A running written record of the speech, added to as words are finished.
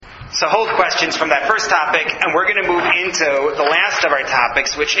So hold questions from that first topic, and we're going to move into the last of our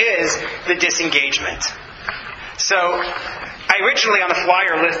topics, which is the disengagement. So, I originally on the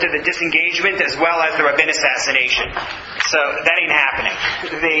flyer listed the disengagement as well as the Rabin assassination. So that ain't happening.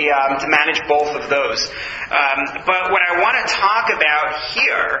 To manage both of those. But what I want to talk about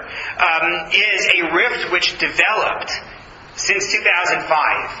here is a rift which developed since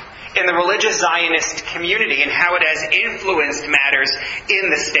 2005 in the religious Zionist community and how it has influenced matters in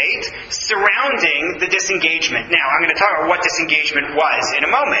the state surrounding the disengagement. Now, I'm going to talk about what disengagement was in a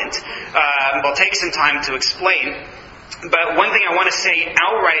moment. We'll take some time to explain. But one thing I want to say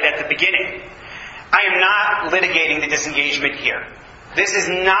outright at the beginning, I am not litigating the disengagement here. This is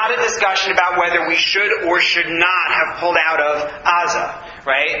not a discussion about whether we should or should not have pulled out of Gaza.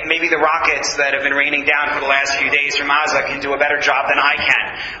 Right? Maybe the rockets that have been raining down for the last few days from Gaza can do a better job than I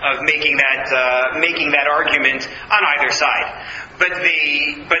can of making that argument on either side. But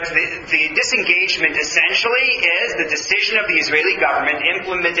the disengagement essentially is the decision of the Israeli government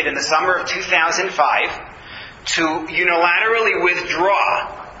implemented in the summer of 2005 to unilaterally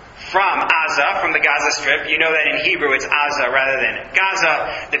withdraw from Gaza, from the Gaza Strip. You know that in Hebrew it's Gaza rather than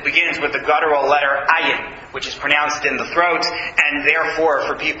Gaza, that begins with the guttural letter ayin, which is pronounced in the throat, and therefore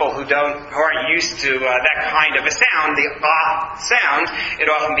for people who aren't used to that kind of a sound, the sound, it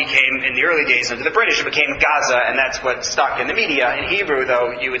often became, in the early days under the British, it became Gaza, and that's what stuck in the media. In Hebrew,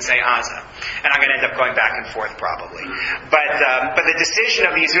 though, you would say Gaza. And I'm going to end up going back and forth probably. But the decision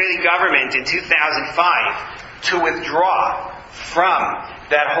of the Israeli government in 2005 to withdraw from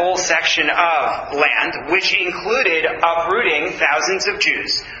that whole section of land, which included uprooting thousands of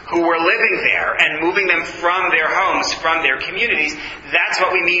Jews who were living there and moving them from their homes, from their communities. That's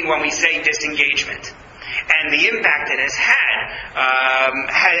what we mean when we say disengagement. And the impact it has had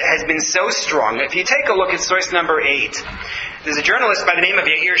has been so strong. If you take a look at source number 8, there's a journalist by the name of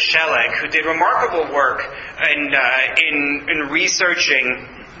Yair Sheleg who did remarkable work in researching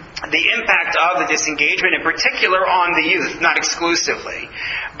the impact of the disengagement, in particular on the youth, not exclusively.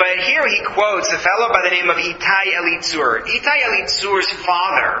 But here he quotes a fellow by the name of Itai Elitzur. Itai Elitzur's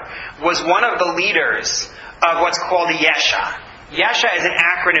father was one of the leaders of what's called the Yesha. Yesha is an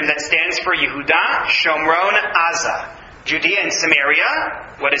acronym that stands for Yehuda, Shomron, Aza. Judea and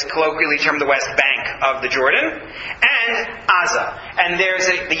Samaria, what is colloquially termed the West Bank of the Jordan, and Gaza. And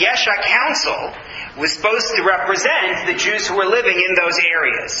the Yesha Council was supposed to represent the Jews who were living in those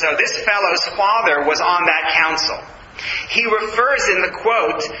areas. So this fellow's father was on that council. He refers in the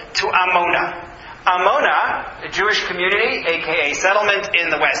quote to Amona. Amona, a Jewish community, aka settlement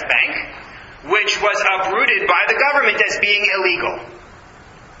in the West Bank, which was uprooted by the government as being illegal.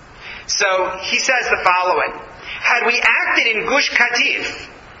 So he says the following. Had we acted in Gush Katif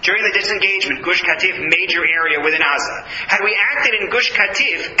during the disengagement, Gush Katif, major area within Gaza, had we acted in Gush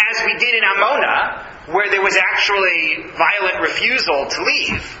Katif as we did in Amona, where there was actually violent refusal to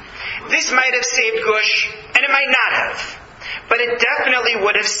leave, this might have saved Gush, and it might not have. But it definitely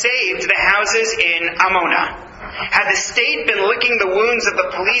would have saved the houses in Amona. Had the state been licking the wounds of the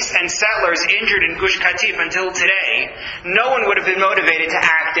police and settlers injured in Gush Katif until today, no one would have been motivated to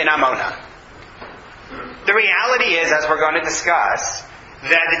act in Amona. The reality is, as we're going to discuss,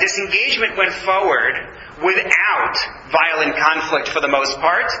 that the disengagement went forward without violent conflict for the most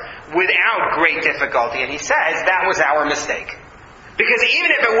part, without great difficulty. And he says that was our mistake. Because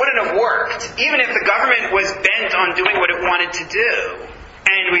even if it wouldn't have worked, even if the government was bent on doing what it wanted to do,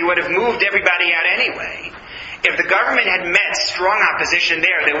 and we would have moved everybody out anyway, if the government had met strong opposition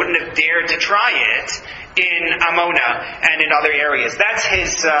there, they wouldn't have dared to try it in Amona and in other areas. That's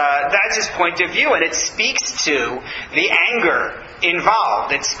his point of view, and it speaks to the anger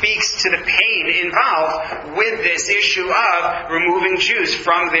involved. It speaks to the pain involved with this issue of removing Jews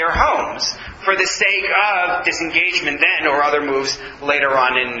from their homes for the sake of disengagement then or other moves later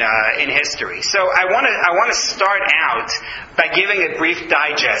on in history. So I want to start out by giving a brief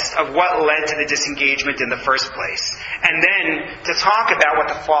digest of what led to the disengagement in the first place, and then to talk about what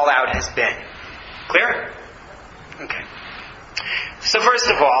the fallout has been. Clear? Okay. So first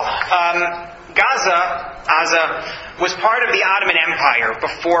of all, Gaza was part of the Ottoman Empire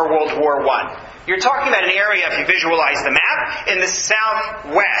before World War I. You're talking about an area, if you visualize the map, in the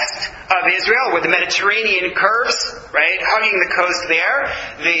southwest of Israel, where the Mediterranean curves, right, hugging the coast there.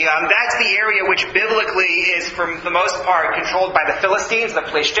 That's the area which biblically is, for the most part, controlled by the Philistines, the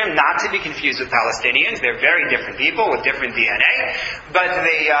Plishtim, not to be confused with Palestinians. They're very different people with different DNA. But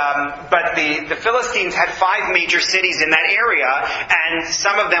the Philistines had 5 major cities in that area, and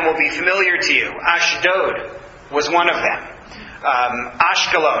some of them will be familiar to you. Ashdod was one of them.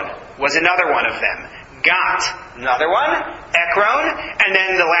 Ashkelon was another one of them. Gat another one, Ekron, and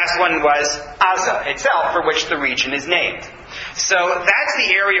then the last one was Gaza itself, for which the region is named. So that's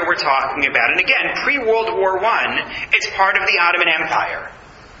the area we're talking about. And again, pre-World War I, it's part of the Ottoman Empire.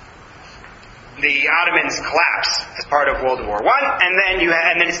 The Ottomans collapse as part of World War I, and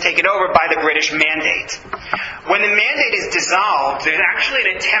then it's taken over by the British Mandate. When the Mandate is dissolved, there's actually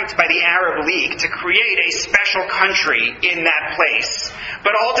an attempt by the Arab League to create a special country in that place.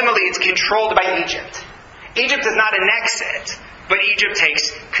 But ultimately it's controlled by Egypt. Egypt does not annex it, but Egypt takes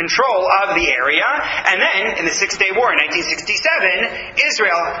control of the area, and then in the Six-Day War in 1967,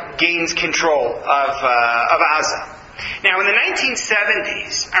 Israel gains control of Gaza. Now, in the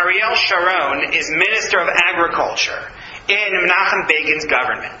 1970s, Ariel Sharon is Minister of Agriculture in Menachem Begin's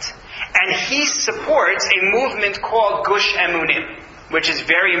government. And he supports a movement called Gush Emunim, which is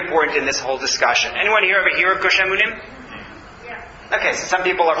very important in this whole discussion. Anyone here ever hear of Gush Emunim? Yeah. Okay, so some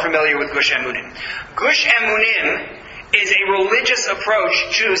people are familiar with Gush Emunim. Gush Emunim is a religious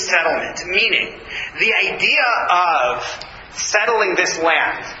approach to settlement, meaning the idea of settling this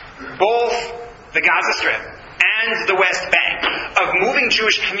land, both the Gaza Strip and the West Bank, of moving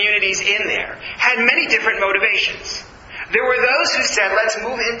Jewish communities in there, had many different motivations. There were those who said, let's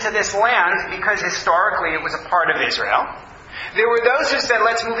move into this land because historically it was a part of Israel. There were those who said,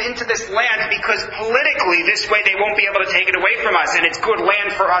 let's move into this land because politically this way they won't be able to take it away from us and it's good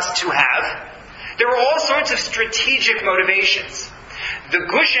land for us to have. There were all sorts of strategic motivations. The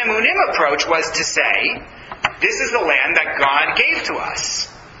Gush Emunim approach was to say, this is the land that God gave to us.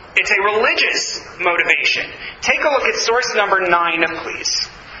 It's a religious motivation. Take a look at source number 9, please.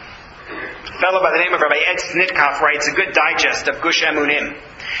 A fellow by the name of Rabbi Ed Snitkoff writes a good digest of Gush Emunim.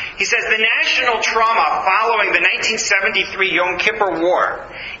 He says, the national trauma following the 1973 Yom Kippur War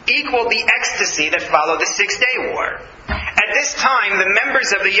equaled the ecstasy that followed the Six-Day War. At this time, the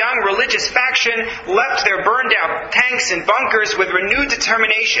members of the young religious faction left their burned-out tanks and bunkers with renewed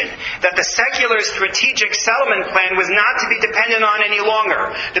determination that the secular strategic settlement plan was not to be dependent on any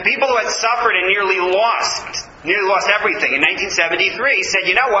longer. The people who had suffered and nearly lost everything in 1973 said,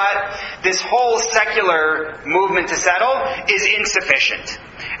 you know what? This whole secular movement to settle is insufficient.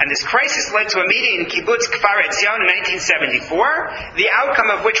 And this crisis led to a meeting in Kibbutz Kfar Etzion in 1974, the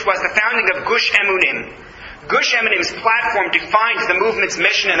outcome of which was the founding of Gush Emunim. Gush Emunim's platform defines the movement's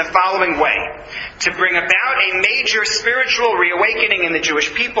mission in the following way: to bring about a major spiritual reawakening in the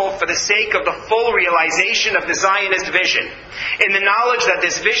Jewish people for the sake of the full realization of the Zionist vision, in the knowledge that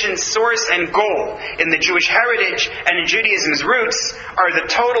this vision's source and goal in the Jewish heritage and in Judaism's roots are the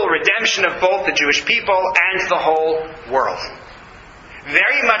total redemption of both the Jewish people and the whole world.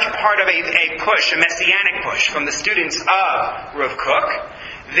 Very much part of a push, a messianic push from the students of Rav Kook.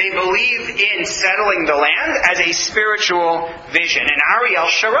 They believe in settling the land as a spiritual vision. And Ariel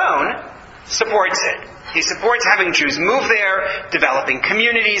Sharon supports it. He supports having Jews move there, developing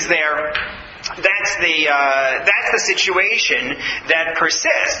communities there. That's the situation that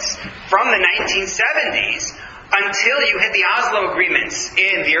persists from the 1970s until you hit the Oslo agreements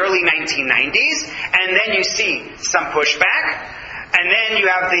in the early 1990s, and then you see some pushback. And then you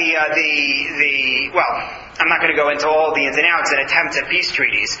have I'm not going to go into all the ins and outs and attempts at peace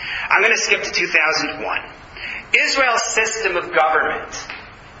treaties. I'm going to skip to 2001. Israel's system of government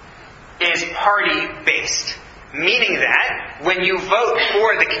is party-based, meaning that when you vote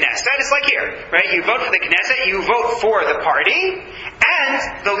for the Knesset, it's like here, right? You vote for the Knesset, you vote for the party,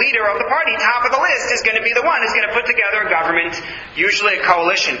 and the leader of the party, top of the list, is going to be the one who's going to put together a government, usually a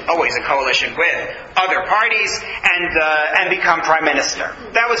coalition, always a coalition with other parties, and become prime minister.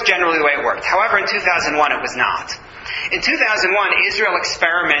 That was generally the way it worked. However, in 2001, it was not. In 2001, Israel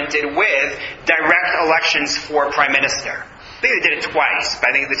experimented with direct elections for prime minister. I think they did it twice, but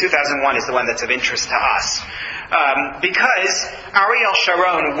I think the 2001 is the one that's of interest to us. Because Ariel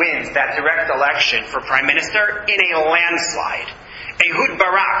Sharon wins that direct election for prime minister in a landslide. Ehud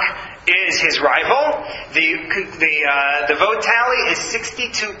Barak is his rival. The vote tally is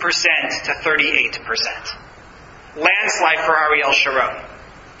 62% to 38%. Landslide for Ariel Sharon.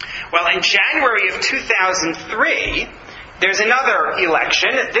 Well, in January of 2003, there's another election,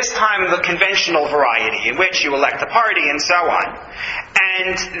 this time the conventional variety, in which you elect a party and so on.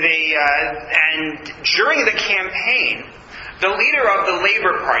 And during the campaign, the leader of the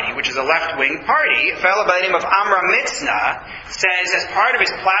Labour Party, which is a left-wing party, a fellow by the name of Amram Mitzna, says as part of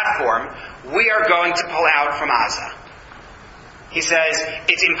his platform, we are going to pull out from Gaza. He says,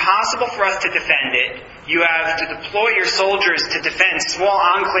 it's impossible for us to defend it. You have to deploy your soldiers to defend small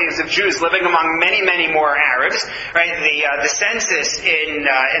enclaves of Jews living among many, many more Arabs. Right? The census in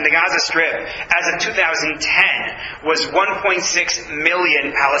the Gaza Strip as of 2010 was 1.6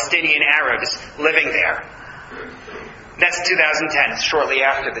 million Palestinian Arabs living there. That's 2010, shortly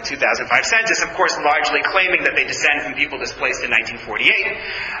after the 2005 census, of course largely claiming that they descend from people displaced in 1948.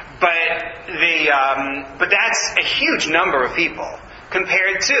 But that's a huge number of people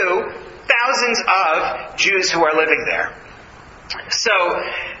compared to thousands of Jews who are living there. So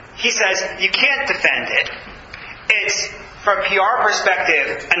he says, you can't defend it. It's, from a PR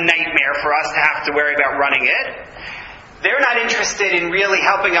perspective, a nightmare for us to have to worry about running it. They're not interested in really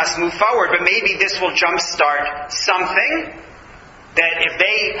helping us move forward, but maybe this will jumpstart something that if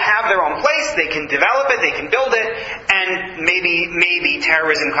they have their own place, they can develop it, they can build it, and maybe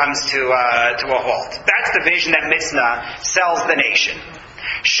terrorism comes to a halt. That's the vision that Mitzna sells the nation.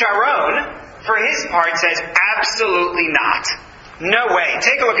 Sharon, for his part, says absolutely not. No way.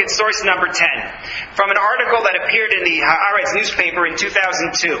 Take a look at source number 10 from an article that appeared in the Haaretz newspaper in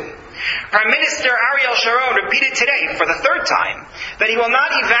 2002. Prime Minister Ariel Sharon repeated today, for the third time, that he will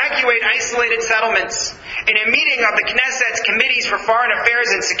not evacuate isolated settlements. In a meeting of the Knesset's Committees for Foreign Affairs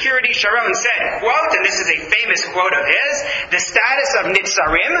and Security, Sharon said, quote, and this is a famous quote of his, the status of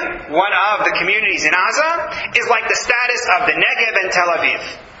Nitzarim, one of the communities in Gaza, is like the status of the Negev and Tel Aviv.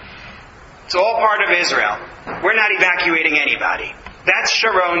 It's all part of Israel. We're not evacuating anybody. That's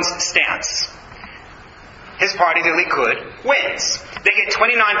Sharon's stance. His party, the Likud, wins. They get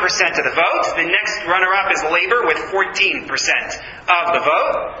 29% of the vote. The next runner-up is Labor with 14% of the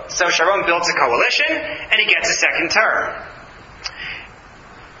vote. So Sharon builds a coalition, and he gets a second term.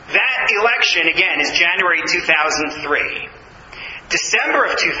 That election, again, is January 2003. December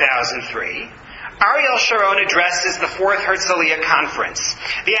of 2003, Ariel Sharon addresses the 4th Herzliya Conference.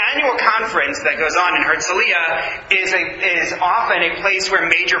 The annual conference that goes on in Herzliya is often a place where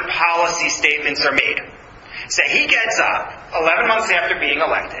major policy statements are made. So he gets up, 11 months after being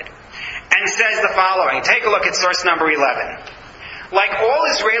elected, and says the following. Take a look at source number 11. Like all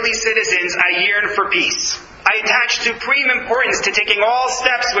Israeli citizens, I yearn for peace. I attach supreme importance to taking all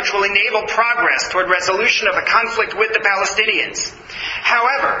steps which will enable progress toward resolution of the conflict with the Palestinians.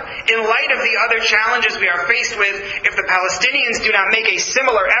 However, in light of the other challenges we are faced with, if the Palestinians do not make a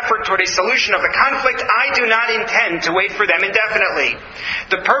similar effort toward a solution of the conflict, I do not intend to wait for them indefinitely.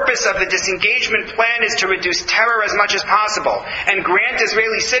 The purpose of the disengagement plan is to reduce terror as much as possible and grant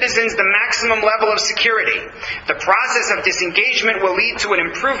Israeli citizens the maximum level of security. The process of disengagement will lead to an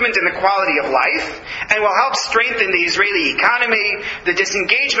improvement in the quality of life and will help strengthen the Israeli economy. The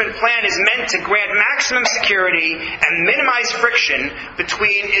disengagement plan is meant to grant maximum security and minimize friction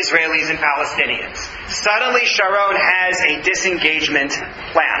between Israelis and Palestinians. Suddenly, Sharon has a disengagement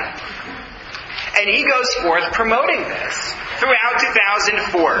plan. And he goes forth promoting this throughout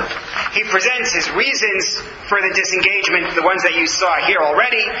 2004. He presents his reasons for the disengagement, the ones that you saw here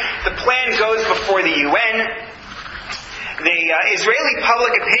already. The plan goes before the UN. The Israeli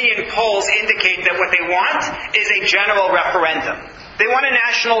public opinion polls indicate that what they want is a general referendum. They want a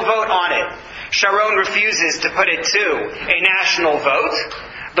national vote on it. Sharon refuses to put it to a national vote.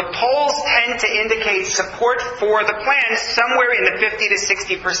 The polls tend to indicate support for the plan somewhere in the 50 to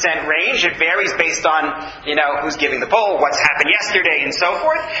 60% range. It varies based on, who's giving the poll, what's happened yesterday, and so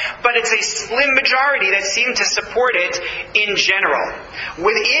forth. But it's a slim majority that seem to support it in general.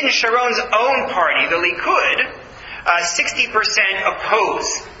 Within Sharon's own party, the Likud, 60%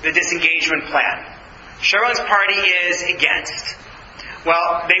 oppose the disengagement plan. Sharon's party is against.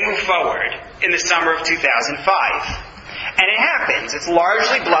 Well, they move forward in the summer of 2005. And it happens. It's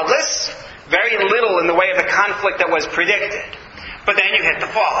largely bloodless, very little in the way of the conflict that was predicted. But then you hit the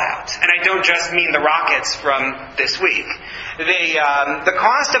fallout. And I don't just mean the rockets from this week. The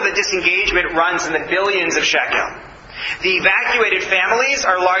cost of the disengagement runs in the billions of shekel. The evacuated families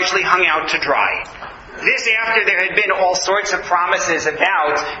are largely hung out to dry. This after there had been all sorts of promises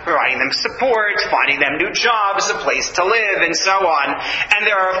about providing them support, finding them new jobs, a place to live, and so on. And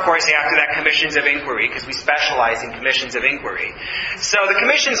there are, of course, after that, commissions of inquiry, because we specialize in commissions of inquiry. So the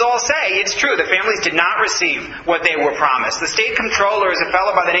commissions all say it's true. The families did not receive what they were promised. The state comptroller is a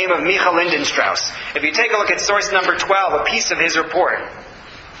fellow by the name of Michael Lindenstrauss. If you take a look at source number 12, a piece of his report.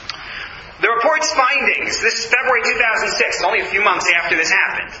 The report's findings, this is February 2006, only a few months after this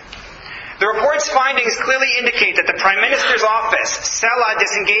happened. The report's findings clearly indicate that the Prime Minister's office, Sela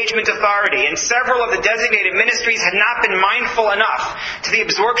Disengagement Authority, and several of the designated ministries had not been mindful enough to the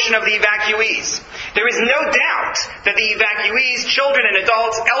absorption of the evacuees. There is no doubt that the evacuees, children and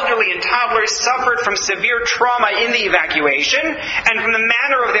adults, elderly and toddlers, suffered from severe trauma in the evacuation and from the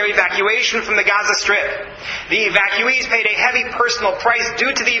manner of their evacuation from the Gaza Strip. The evacuees paid a heavy personal price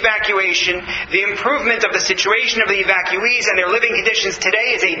due to the evacuation. The improvement of the situation of the evacuees and their living conditions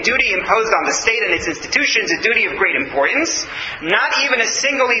today is a duty imposed imposed on the state and its institutions a duty of great importance. Not even a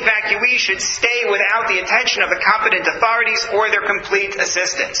single evacuee should stay without the attention of the competent authorities or their complete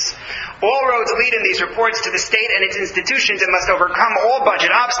assistance. All roads lead in these reports to the state and its institutions. It must overcome all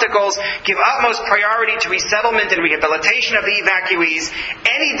budget obstacles, give utmost priority to resettlement and rehabilitation of the evacuees.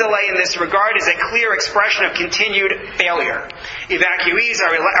 Any delay in this regard is a clear expression of continued failure. Evacuees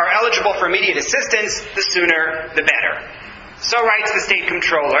are eligible for immediate assistance. The sooner, the better. So writes the state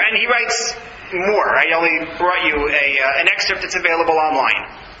controller. And he writes more. I only brought you an excerpt that's available online.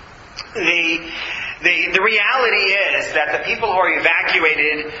 The reality is that the people who are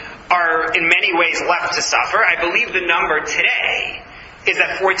evacuated are in many ways left to suffer. I believe the number today is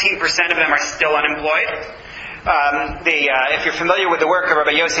that 14% of them are still unemployed. If you're familiar with the work of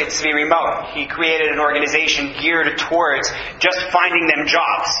Rabbi Yosef Tzvi Rimon, he created an organization geared towards just finding them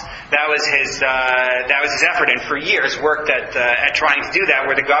jobs. That was his effort, and for years worked at trying to do that,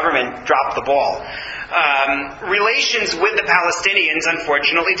 where the government dropped the ball. Relations with the Palestinians,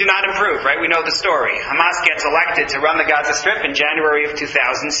 unfortunately, do not improve, right? We know the story. Hamas gets elected to run the Gaza Strip in January of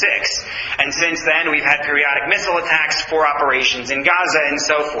 2006. And since then, we've had periodic missile attacks, 4 operations in Gaza, and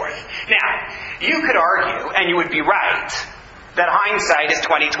so forth. Now, you could argue, and you would be right, that hindsight is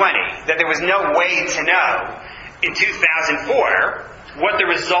 20/20, that there was no way to know in 2004 what the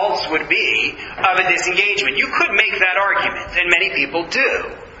results would be of a disengagement. You could make that argument, and many people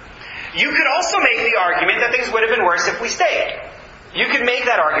do. You could also make the argument that things would have been worse if we stayed. You could make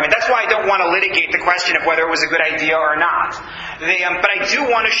that argument. That's why I don't want to litigate the question of whether it was a good idea or not. But I do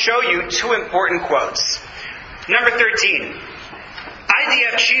want to show you 2 important quotes. Number 13.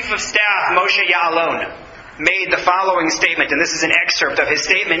 IDF Chief of Staff Moshe Ya'alon made the following statement, and this is an excerpt of his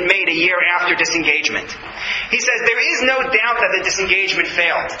statement made a year after disengagement. He says, "There is no doubt that the disengagement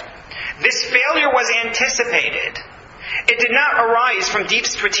failed. This failure was anticipated. It did not arise from deep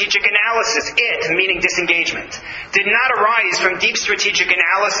strategic analysis. It, meaning disengagement, did not arise from deep strategic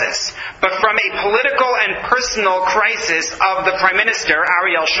analysis, but from a political and personal crisis of the Prime Minister,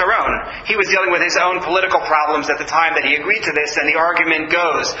 Ariel Sharon. He was dealing with his own political problems at the time that he agreed to this, and the argument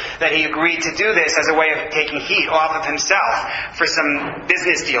goes that he agreed to do this as a way of taking heat off of himself for some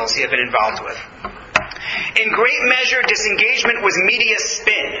business deals he had been involved with. In great measure, disengagement was media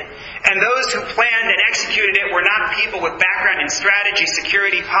spin, and those who planned and executed it were not people with background in strategy,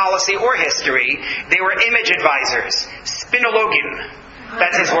 security, policy, or history. They were image advisors, spinologim.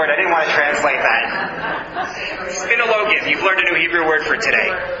 That's his word. I didn't want to translate that. Spinologim. You've learned a new Hebrew word for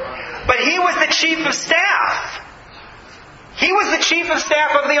today. But he was the chief of staff. He was the chief of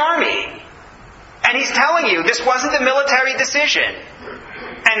staff of the army. And he's telling you this wasn't a military decision.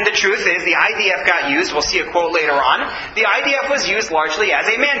 And the truth is, the IDF got used, we'll see a quote later on, the IDF was used largely as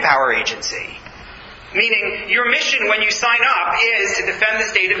a manpower agency. Meaning, your mission when you sign up is to defend the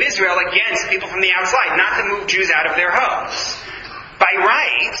state of Israel against people from the outside, not to move Jews out of their homes. By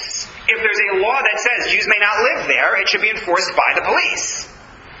rights, if there's a law that says Jews may not live there, it should be enforced by the police.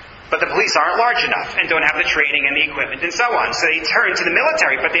 But the police aren't large enough and don't have the training and the equipment and so on. So they turn to the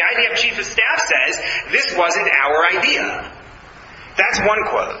military. But the IDF Chief of Staff says, this wasn't our idea. That's one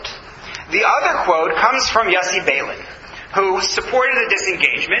quote. The other quote comes from Yossi Beilin, who supported the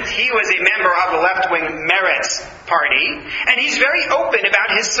disengagement. He was a member of the left-wing Meretz party, and he's very open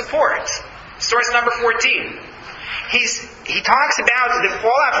about his support. Source number 14. He talks about the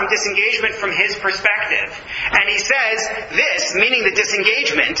fallout from disengagement from his perspective. And he says this, meaning the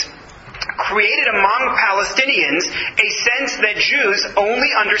disengagement, created among Palestinians a sense that Jews only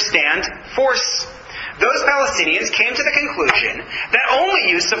understand force. Those Palestinians came to the conclusion that only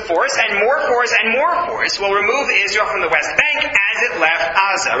use of force and more force will remove Israel from the West Bank as it left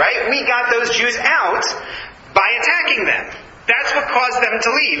Gaza, right? We got those Jews out by attacking them. That's what caused them to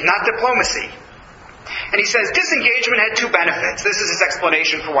leave, not diplomacy. And he says disengagement had 2 benefits. This is his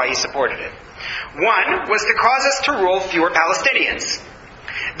explanation for why he supported it. One was to cause us to rule fewer Palestinians.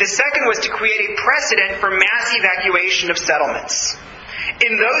 The second was to create a precedent for mass evacuation of settlements.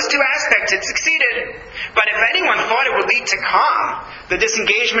 In those 2 aspects, it succeeded. But if anyone thought it would lead to calm, the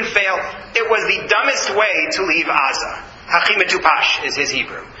disengagement failed. It was the dumbest way to leave Gaza. Hachim etupash is his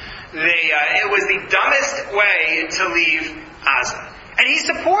Hebrew. It was the dumbest way to leave Gaza. And he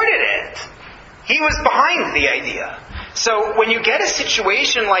supported it. He was behind the idea. So when you get a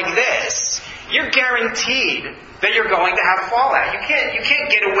situation like this, you're guaranteed that you're going to have fallout. You can't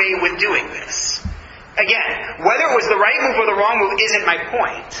get away with doing this. Again, whether it was the right move or the wrong move isn't my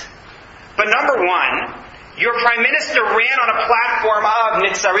point. But number one, your prime minister ran on a platform of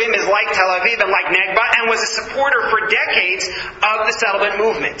Nitzarim is like Tel Aviv and like Negba and was a supporter for decades of the settlement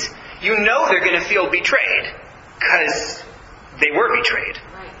movement. You know they're going to feel betrayed because they were betrayed.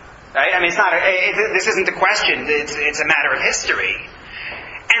 Right? I mean, this isn't a question. It's a matter of history.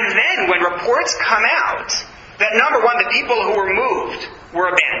 And then when reports come out that, number one, the people who were moved were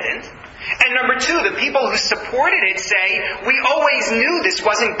abandoned, and number two, the people who supported it say, we always knew this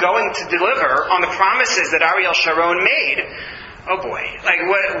wasn't going to deliver on the promises that Ariel Sharon made. Oh boy. Like,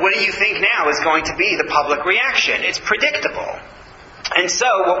 what do you think now is going to be the public reaction? It's predictable. And so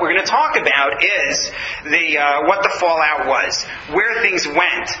what we're going to talk about is what the fallout was, where things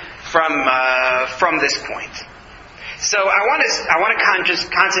went from this point. So I want to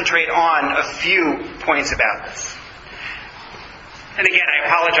just concentrate on a few points about this. And again, I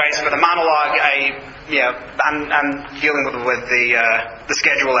apologize for the monologue. I'm dealing with the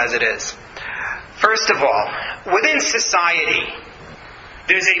schedule as it is. First of all, within society,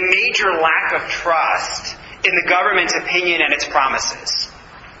 there's a major lack of trust in the government's opinion and its promises.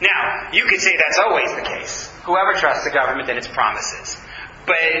 Now, you could say that's always the case. Whoever trusts the government and its promises.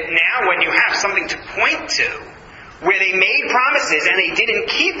 But now when you have something to point to, where they made promises and they didn't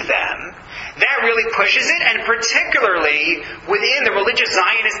keep them, that really pushes it, and particularly within the religious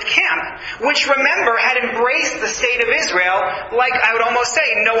Zionist camp, which, remember, had embraced the state of Israel like, I would almost say,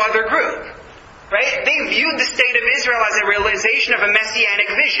 no other group. Right? They viewed the state of Israel as a realization of a messianic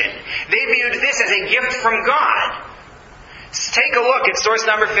vision. They viewed this as a gift from God. Take a look at source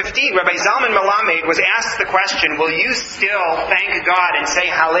number 15. Rabbi Zalman Melamed was asked the question, will you still thank God and say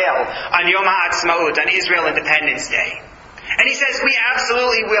Hallel on Yom HaAtzmaut, on Israel Independence Day? And he says, we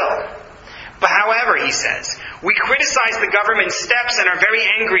absolutely will. But however, he says, we criticize the government's steps and are very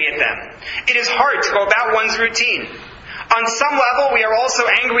angry at them. It is hard to go about one's routine. On some level, we are also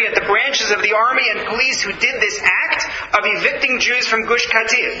angry at the branches of the army and police who did this act of evicting Jews from Gush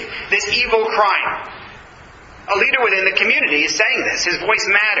Katif, this evil crime. A leader within the community is saying this. His voice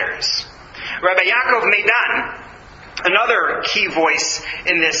matters. Rabbi Yaakov Meidan, another key voice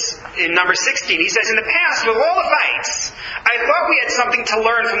in number 16, he says, in the past, with all the fights, I thought we had something to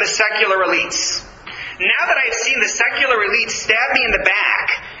learn from the secular elites. Now that I have seen the secular elites stab me in the back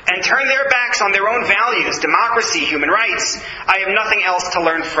and turn their backs on their own values, democracy, human rights, I have nothing else to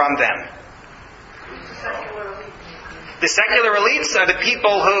learn from them. The secular elites are the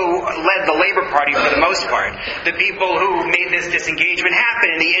people who led the Labor Party for the most part. The people who made this disengagement happen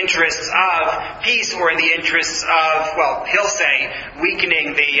in the interests of peace or in the interests of, well, he'll say,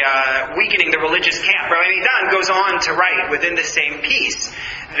 weakening the religious camp. Rabbi Meidan goes on to write within the same piece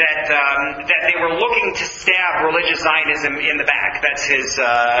that they were looking to stab religious Zionism in the back. That's his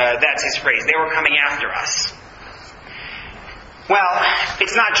phrase. They were coming after us. Well,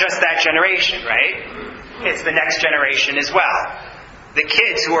 it's not just that generation, right? It's the next generation as well. The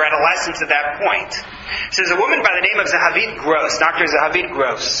kids who are adolescents at that point. So there's a woman by the name of Zahavit Gross, Dr. Zahavit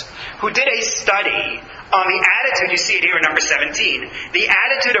Gross, who did a study on the attitude, you see it here in number 17, the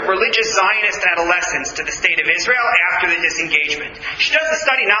attitude of religious Zionist adolescents to the state of Israel after the disengagement. She does the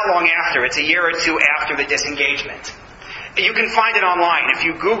study not long after. It's a year or two after the disengagement. You can find it online. If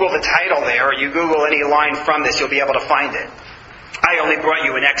you Google the title there, or you Google any line from this, you'll be able to find it. I only brought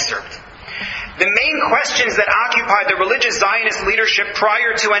you an excerpt. The main questions that occupied the religious Zionist leadership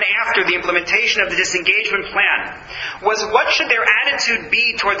prior to and after the implementation of the disengagement plan was, what should their attitude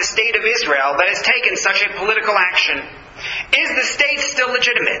be toward the state of Israel that has taken such a political action? Is the state still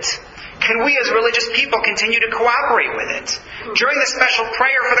legitimate? Can we as religious people continue to cooperate with it? During the special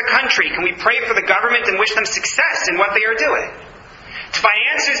prayer for the country, can we pray for the government and wish them success in what they are doing? To find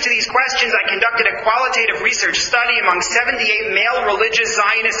answers to these questions, I conducted a qualitative research study among 78 male religious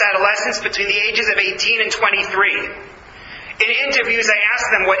Zionist adolescents between the ages of 18 and 23. In interviews, I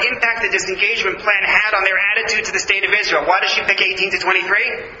asked them what impact the disengagement plan had on their attitude to the state of Israel. Why does she pick 18 to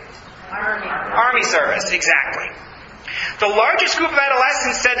 23? Army service, exactly. The largest group of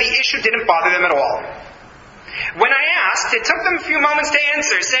adolescents said the issue didn't bother them at all. When I asked, it took them a few moments to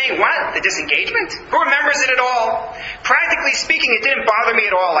answer, saying, what? The disengagement? Who remembers it at all? Practically speaking, it didn't bother me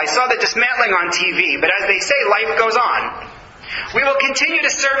at all. I saw the dismantling on TV, but as they say, life goes on. We will continue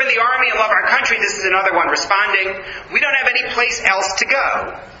to serve in the army and love our country. This is another one responding. We don't have any place else to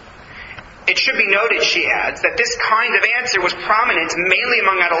go. It should be noted, she adds, that this kind of answer was prominent mainly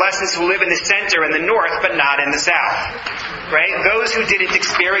among adolescents who live in the center and the north, but not in the south. Right? Those who didn't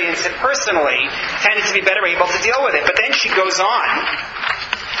experience it personally tended to be better able to deal with it. But then she goes on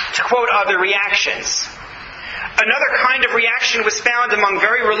to quote other reactions. Another kind of reaction was found among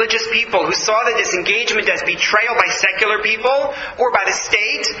very religious people who saw the disengagement as betrayal by secular people, or by the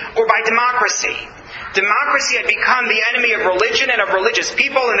state, or by democracy. Democracy had become the enemy of religion and of religious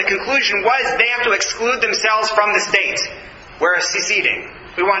people, and the conclusion was they have to exclude themselves from the state. We're seceding.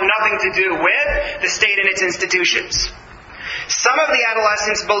 We want nothing to do with the state and its institutions. Some of the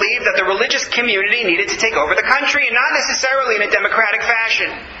adolescents believed that the religious community needed to take over the country, and not necessarily in a democratic fashion.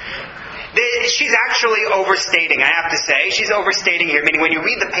 She's actually overstating, I have to say. She's overstating here, meaning when you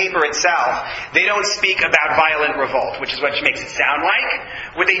read the paper itself, they don't speak about violent revolt, which is what she makes it sound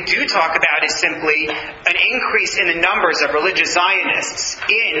like. What they do talk about is simply an increase in the numbers of religious Zionists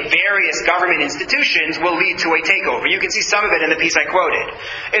in various government institutions will lead to a takeover. You can see some of it in the piece I quoted.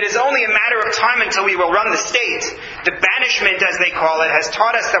 It is only a matter of time until we will run the state. The banishment, as they call it, has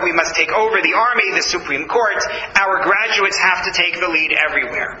taught us that we must take over the army, the Supreme Court. Our graduates have to take the lead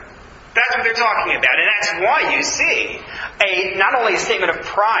everywhere. That's what they're talking about. And that's why you see not only a statement of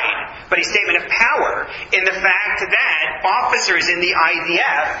pride, but a statement of power in the fact that officers in the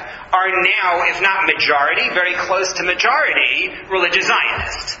IDF are now, if not majority, very close to majority, religious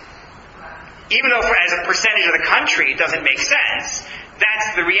Zionists. Even though as a percentage of the country it doesn't make sense,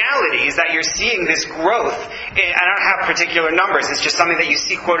 that's the reality, is that you're seeing this growth. I don't have particular numbers. It's just something that you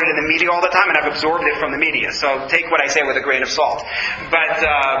see quoted in the media all the time, and I've absorbed it from the media. So take what I say with a grain of salt. But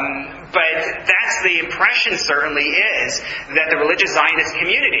that's the impression, certainly, is that the religious Zionist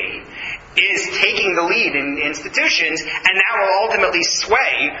community is taking the lead in institutions, and that will ultimately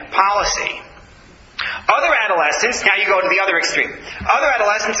sway policy. Other adolescents, now you go to the other extreme. Other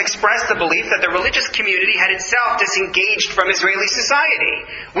adolescents expressed the belief that the religious community had itself disengaged from Israeli society.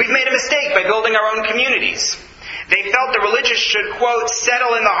 We've made a mistake by building our own communities. They felt the religious should, quote,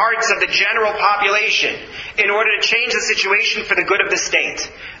 settle in the hearts of the general population in order to change the situation for the good of the state.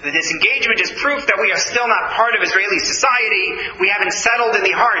 The disengagement is proof that we are still not part of Israeli society. We haven't settled in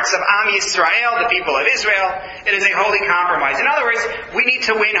the hearts of Am Yisrael, the people of Israel. It is a holy compromise. In other words, we need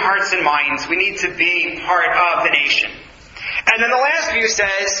to win hearts and minds. We need to be part of the nation. And then the last view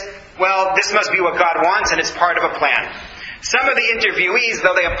says, well, this must be what God wants, and it's part of a plan. Some of the interviewees,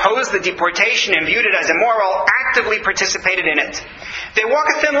 though they opposed the deportation and viewed it as immoral, actively participated in it. They walk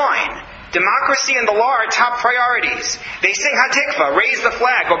a thin line. Democracy and the law are top priorities. They sing Hatikva, raise the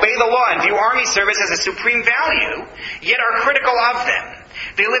flag, obey the law, and view army service as a supreme value, yet are critical of them.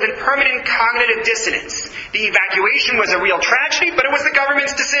 They live in permanent cognitive dissonance. The evacuation was a real tragedy, but it was the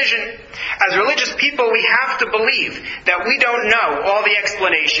government's decision. As religious people, we have to believe that we don't know all the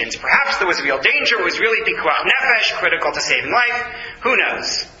explanations. Perhaps there was real danger, it was really pikuach nefesh, critical to saving life. Who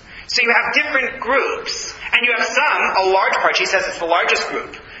knows? So you have different groups, and you have some, a large part, she says it's the largest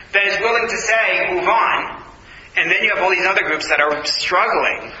group, that is willing to say, move on. And then you have all these other groups that are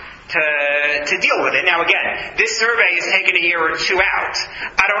struggling to deal with it. Now again, this survey is taken a year or two out.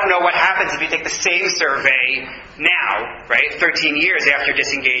 I don't know what happens if you take the same survey now, right, 13 years after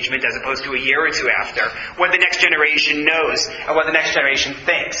disengagement as opposed to a year or two after, what the next generation knows and what the next generation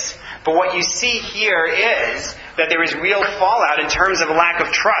thinks. But what you see here is that there is real fallout in terms of a lack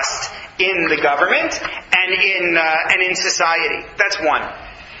of trust in the government and in society. That's one.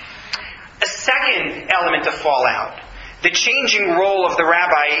 A second element of fallout, the changing role of the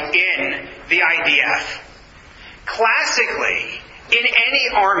rabbi in the IDF. Classically, in any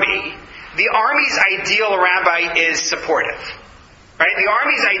army, the army's ideal rabbi is supportive. Right? The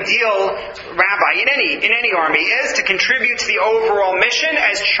army's ideal rabbi in any army is to contribute to the overall mission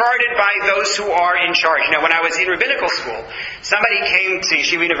as charted by those who are in charge. Now, when I was in rabbinical school, somebody came to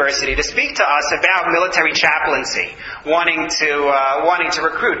Yeshiva University to speak to us about military chaplaincy, wanting to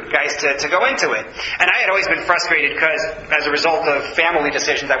recruit guys to go into it. And I had always been frustrated because, as a result of family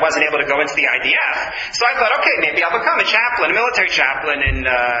decisions, I wasn't able to go into the IDF. So I thought, okay, maybe I'll become a chaplain, a military chaplain in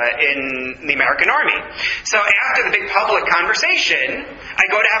the American Army. So after the big public conversation, I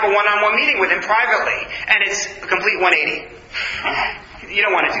go to have a one-on-one meeting with him privately, and it's a complete 180. You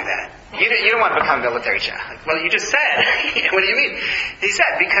don't want to do that. You don't want to become a military chaplain. Well, you just said. What do you mean? He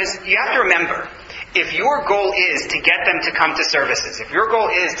said, because you have to remember, if your goal is to get them to come to services, if your goal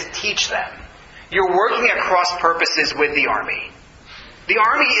is to teach them, you're working at cross purposes with the Army. The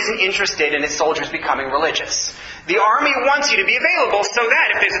Army isn't interested in its soldiers becoming religious. The Army wants you to be available so that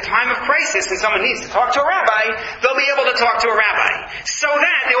if there's a time of crisis and someone needs to talk to a rabbi, they'll be able to talk to a rabbi. So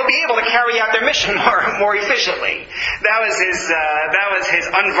that they will be able to carry out their mission more efficiently. That was his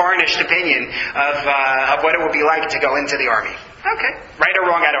unvarnished opinion of what it would be like to go into the Army. Okay. Right or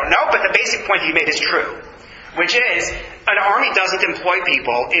wrong, I don't know, but the basic point he made is true. Which is, an army doesn't employ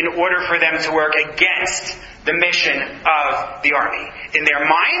people in order for them to work against the mission of the army. In their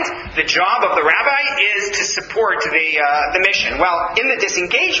mind, the job of the rabbi is to support the mission. Well, in the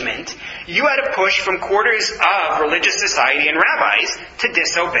disengagement, you had to push from quarters of religious society and rabbis to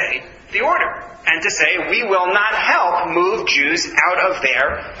disobey the order. And to say, we will not help move Jews out of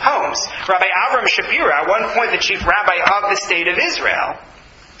their homes. Rabbi Avram Shapira, at one point the chief rabbi of the state of Israel,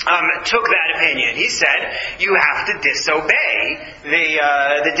 took that opinion. He said, you have to disobey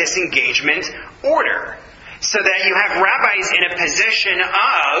the disengagement order, so that you have rabbis in a position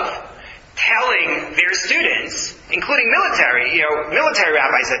of telling their students, including military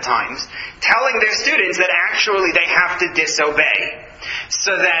rabbis at times, telling their students that actually they have to disobey.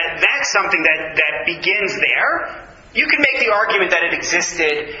 So that's something that begins there. You can make the argument that it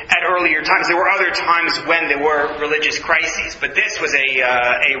existed at earlier times. There were other times when there were religious crises, but this was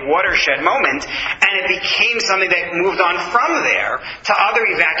a watershed moment, and it became something that moved on from there to other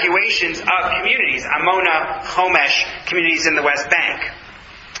evacuations of communities, Amona, Chomesh, communities in the West Bank.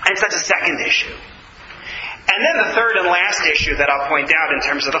 And so that's a second issue. And then the third and last issue that I'll point out in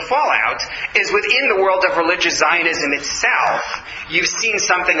terms of the fallout is within the world of religious Zionism itself, you've seen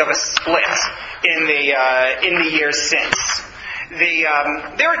something of a split in the years since.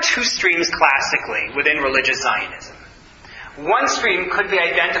 There are two streams classically within religious Zionism. One stream could be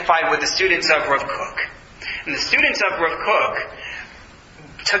identified with the students of Rav Kook. And the students of Rav Kook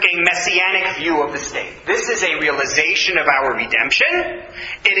took a messianic view of the state. This is a realization of our redemption.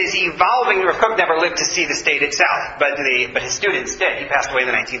 It is evolving. Rav Kook never lived to see the state itself, but his students did. He passed away in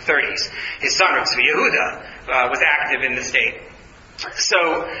the 1930s. His son, Rav Tzvi Yehuda, was active in the state.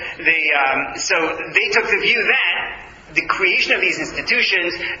 So they took the view that the creation of these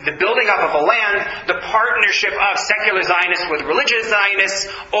institutions, the building up of a land, the partnership of secular Zionists with religious Zionists,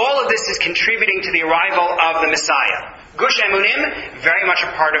 all of this is contributing to the arrival of the Messiah. Gush Emunim, very much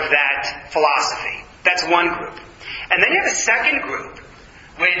a part of that philosophy. That's one group. And then you have a second group,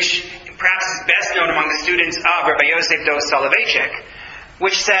 which perhaps is best known among the students of Rabbi Yosef Dov Soloveitchik,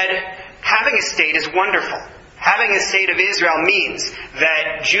 which said, having a state is wonderful. Having a state of Israel means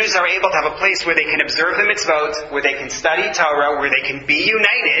that Jews are able to have a place where they can observe the mitzvot, where they can study Torah, where they can be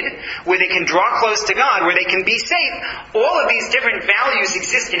united, where they can draw close to God, where they can be safe. All of these different values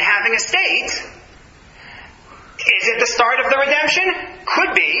exist in having a state. Is it the start of the redemption?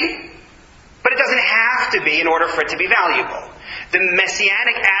 Could be, but it doesn't have to be in order for it to be valuable. The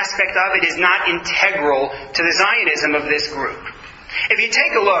messianic aspect of it is not integral to the Zionism of this group. If you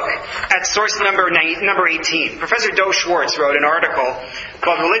take a look at source number 18, Professor Doe Schwartz wrote an article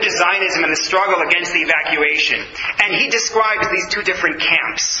called Religious Zionism and the Struggle Against the Evacuation. And he describes these two different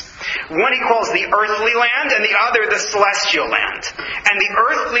camps. One he calls the earthly land and the other the celestial land. And the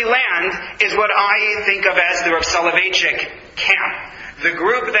earthly land is what I think of as the Rav Soloveitchik camp. The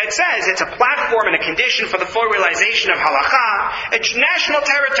group that says it's a platform and a condition for the full realization of halakha, it's national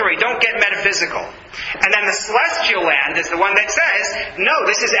territory, don't get metaphysical. And then the celestial land is the one that says, no,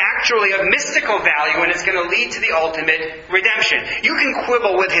 this is actually of mystical value and it's going to lead to the ultimate redemption. You can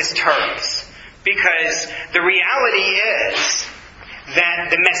quibble with his terms, because the reality is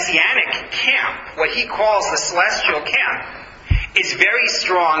that the messianic camp, what he calls the celestial camp, is very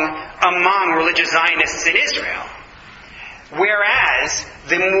strong among religious Zionists in Israel. Whereas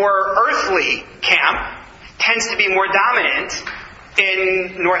the more earthly camp tends to be more dominant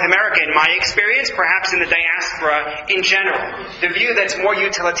in North America, in my experience, perhaps in the diaspora in general. The view that's more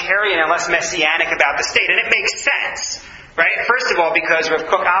utilitarian and less messianic about the state. And it makes sense, right? First of all, because Rav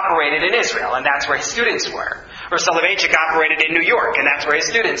Kook operated in Israel, and that's where his students were. Rav Soloveitchik operated in New York, and that's where his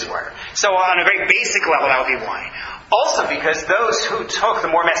students were. So on a very basic level, that would be why. Also because those who took the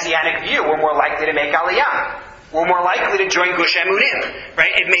more messianic view were more likely to make aliyah. We're more likely to join Gush Emunim,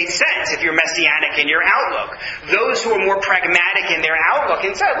 right? It made sense if you're messianic in your outlook. Those who are more pragmatic in their outlook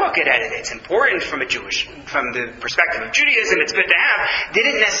and said, look, it's important from the perspective of Judaism, it's good to have,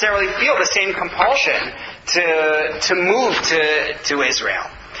 didn't necessarily feel the same compulsion to move to Israel.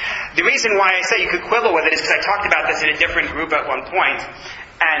 The reason why I say you could quibble with it is because I talked about this in a different group at one point,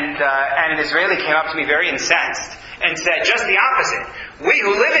 and an Israeli came up to me very incensed and said just the opposite. We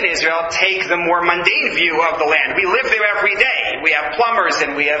who live in Israel take the more mundane view of the land. We live there every day. We have plumbers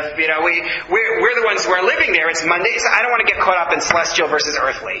and we have, we're the ones who are living there. It's mundane. So I don't want to get caught up in celestial versus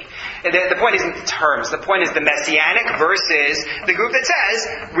earthly. The point isn't the terms. The point is the messianic versus the group that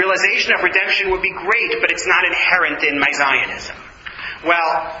says realization of redemption would be great, but it's not inherent in my Zionism.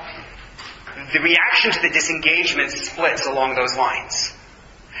 Well, the reaction to the disengagement splits along those lines.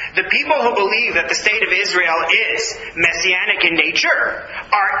 The people who believe that the state of Israel is messianic in nature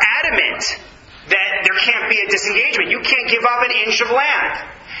are adamant that there can't be a disengagement. You can't give up an inch of land.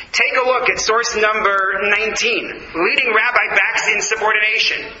 Take a look at source number 19. Leading rabbi backs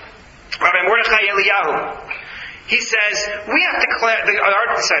insubordination. Rabbi Mordechai Eliyahu. He says,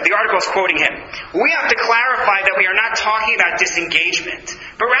 the article is quoting him, we have to clarify that we are not talking about disengagement,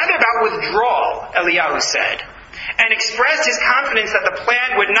 but rather about withdrawal, Eliyahu said. and expressed his confidence that the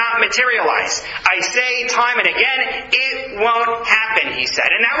plan would not materialize. I say time and again, it won't happen, he said.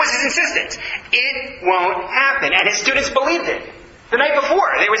 And that was his insistence. It won't happen. And his students believed it. The night before,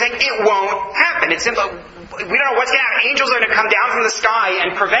 they were saying, it won't happen. It's simple. We don't know what's going to happen. Angels are going to come down from the sky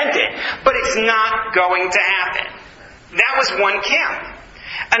and prevent it. But it's not going to happen. That was one camp.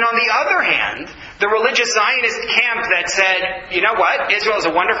 And on the other hand, the religious Zionist camp that said, you know what, Israel is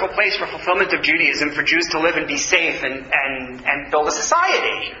a wonderful place for fulfillment of Judaism, for Jews to live and be safe and build a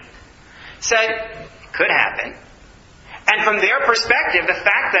society, said, could happen. And from their perspective, the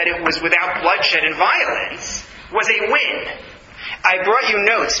fact that it was without bloodshed and violence was a win. I brought you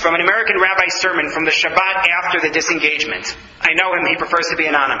notes from an American rabbi's sermon from the Shabbat after the disengagement. I know him, he prefers to be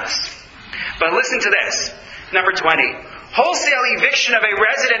anonymous. But listen to this. Number 20. Wholesale eviction of a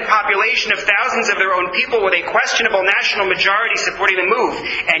resident population of thousands of their own people with a questionable national majority supporting the move,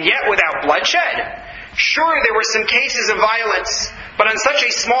 and yet without bloodshed? Sure, there were some cases of violence, but on such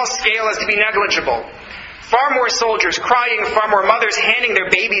a small scale as to be negligible. Far more soldiers crying, far more mothers handing their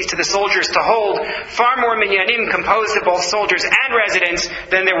babies to the soldiers to hold, far more minyanim composed of both soldiers and residents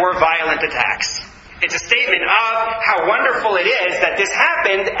than there were violent attacks. It's a statement of how wonderful it is that this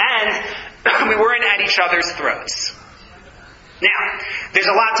happened and we weren't at each other's throats. Now, there's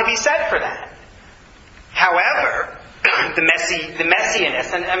a lot to be said for that. However, the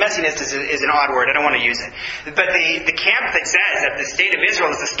messiness, and messiness is an odd word, I don't want to use it, but the camp that says that the state of Israel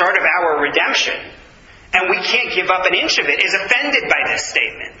is the start of our redemption, and we can't give up an inch of it, is offended by this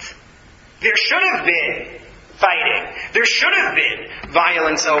statement. There should have been fighting. There should have been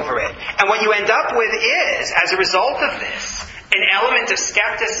violence over it. And what you end up with is, as a result of this, an element of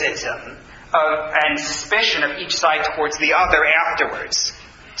skepticism and suspicion of each side towards the other afterwards.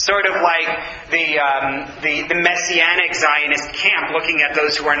 Sort of like the Messianic Zionist camp looking at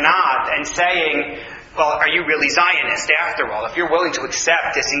those who are not and saying, well, are you really Zionist after all? If you're willing to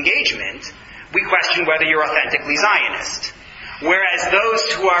accept disengagement, we question whether you're authentically Zionist. Whereas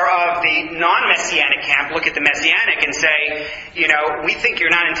those who are of the non-Messianic camp look at the Messianic and say, we think you're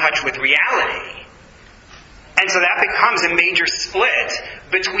not in touch with reality. And so that becomes a major split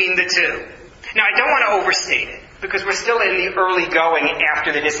between the two. Now, I don't want to overstate it, because we're still in the early going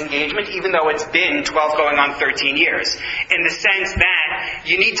after the disengagement, even though it's been 12 going on 13 years, in the sense that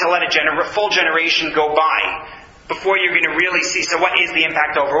you need to let a full generation go by before you're going to really see, so what is the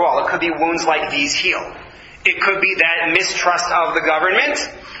impact overall? It could be wounds like these heal. It could be that mistrust of the government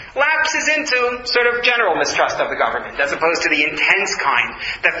lapses into sort of general mistrust of the government, as opposed to the intense kind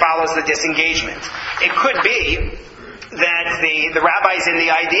that follows the disengagement. It could be that the rabbis in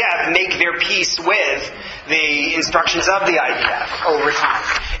the IDF make their peace with the instructions of the IDF over time.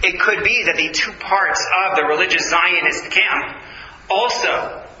 It could be that the two parts of the religious Zionist camp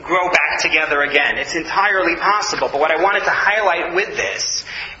also grow back together again. It's entirely possible. But what I wanted to highlight with this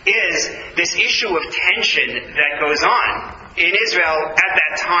is this issue of tension that goes on in Israel at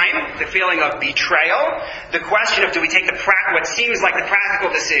that time, the feeling of betrayal, the question of do we take what seems like the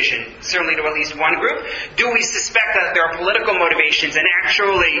practical decision, certainly to at least one group, do we suspect that there are political motivations and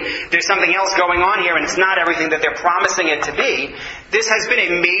actually there's something else going on here and it's not everything that they're promising it to be. This has been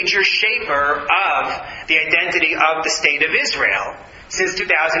a major shaper of the identity of the state of Israel since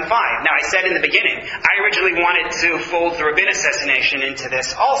 2005. Now, I said in the beginning, I originally wanted to fold the Rabin assassination into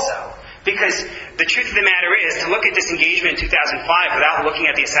this also. Because the truth of the matter is, to look at disengagement in 2005 without looking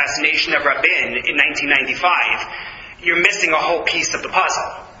at the assassination of Rabin in 1995, you're missing a whole piece of the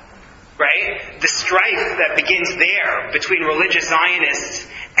puzzle. Right? The strife that begins there between religious Zionists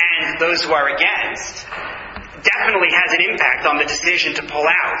and those who are against definitely has an impact on the decision to pull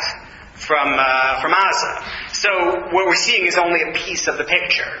out from Gaza. So what we're seeing is only a piece of the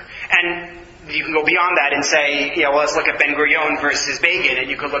picture. And you can go beyond that and say, let's look at Ben Gurion versus Begin, and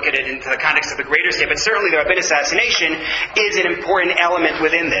you could look at it into the context of the greater state. But certainly the Rabin assassination is an important element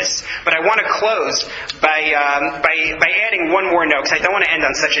within this. But I want to close by adding one more note, because I don't want to end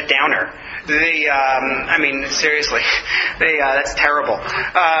on such a downer. Seriously, that's terrible.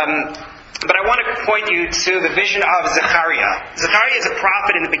 But I want to point you to the vision of Zechariah. Zechariah is a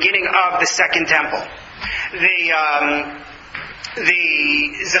prophet in the beginning of the Second Temple.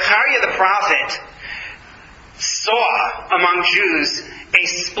 Zechariah the prophet saw among Jews a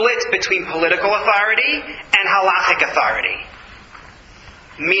split between political authority and halachic authority.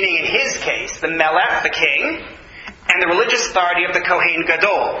 Meaning in his case, the Melech, the king, and the religious authority of the Kohen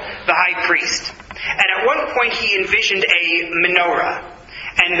Gadol, the high priest. And at one point he envisioned a menorah.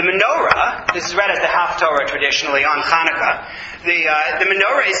 And the menorah, this is read as the Haftorah traditionally on Hanukkah, the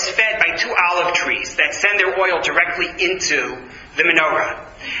menorah is fed by 2 olive trees that send their oil directly into the menorah.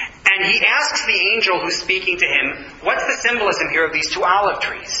 And he asks the angel who's speaking to him, what's the symbolism here of these 2 olive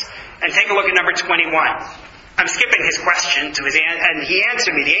trees? And take a look at number 21. I'm skipping his question to and he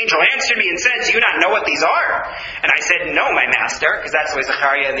answered me. The angel answered me and said, do you not know what these are? And I said, no, my master, because that's the way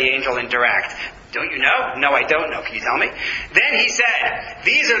Zechariah and the angel interact. Don't you know? No, I don't know. Can you tell me? Then he said,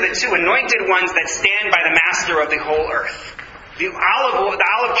 these are the 2 anointed ones that stand by the master of the whole earth. The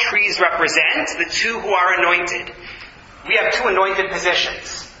olive trees represent the 2 who are anointed. We have 2 anointed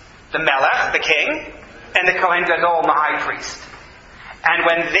positions. The Melech, the king, and the Kohen Gadol, the high priest. And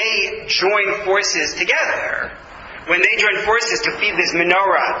when they join forces together, to feed this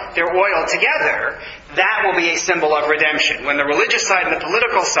menorah, their oil together, that will be a symbol of redemption. When the religious side and the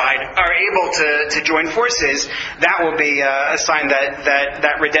political side are able to join forces, that will be a sign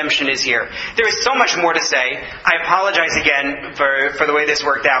that redemption is here. There is so much more to say. I apologize again for the way this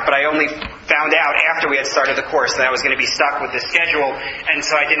worked out, but I only found out after we had started the course that I was going to be stuck with this schedule, and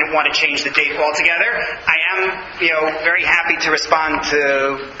so I didn't want to change the date altogether. I am, very happy to respond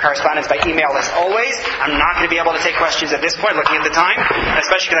to correspondence by email as always. I'm not going to be able to take questions at this point, looking at the time,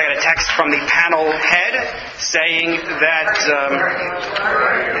 especially because I got a text from the panel head saying that...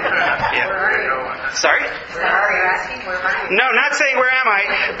 Sorry? Are you asking where am I? No, not saying where am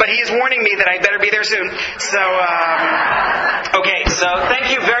I, but he is warning me that I better be there soon. So, okay, so thank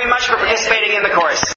you very much for participating in the course.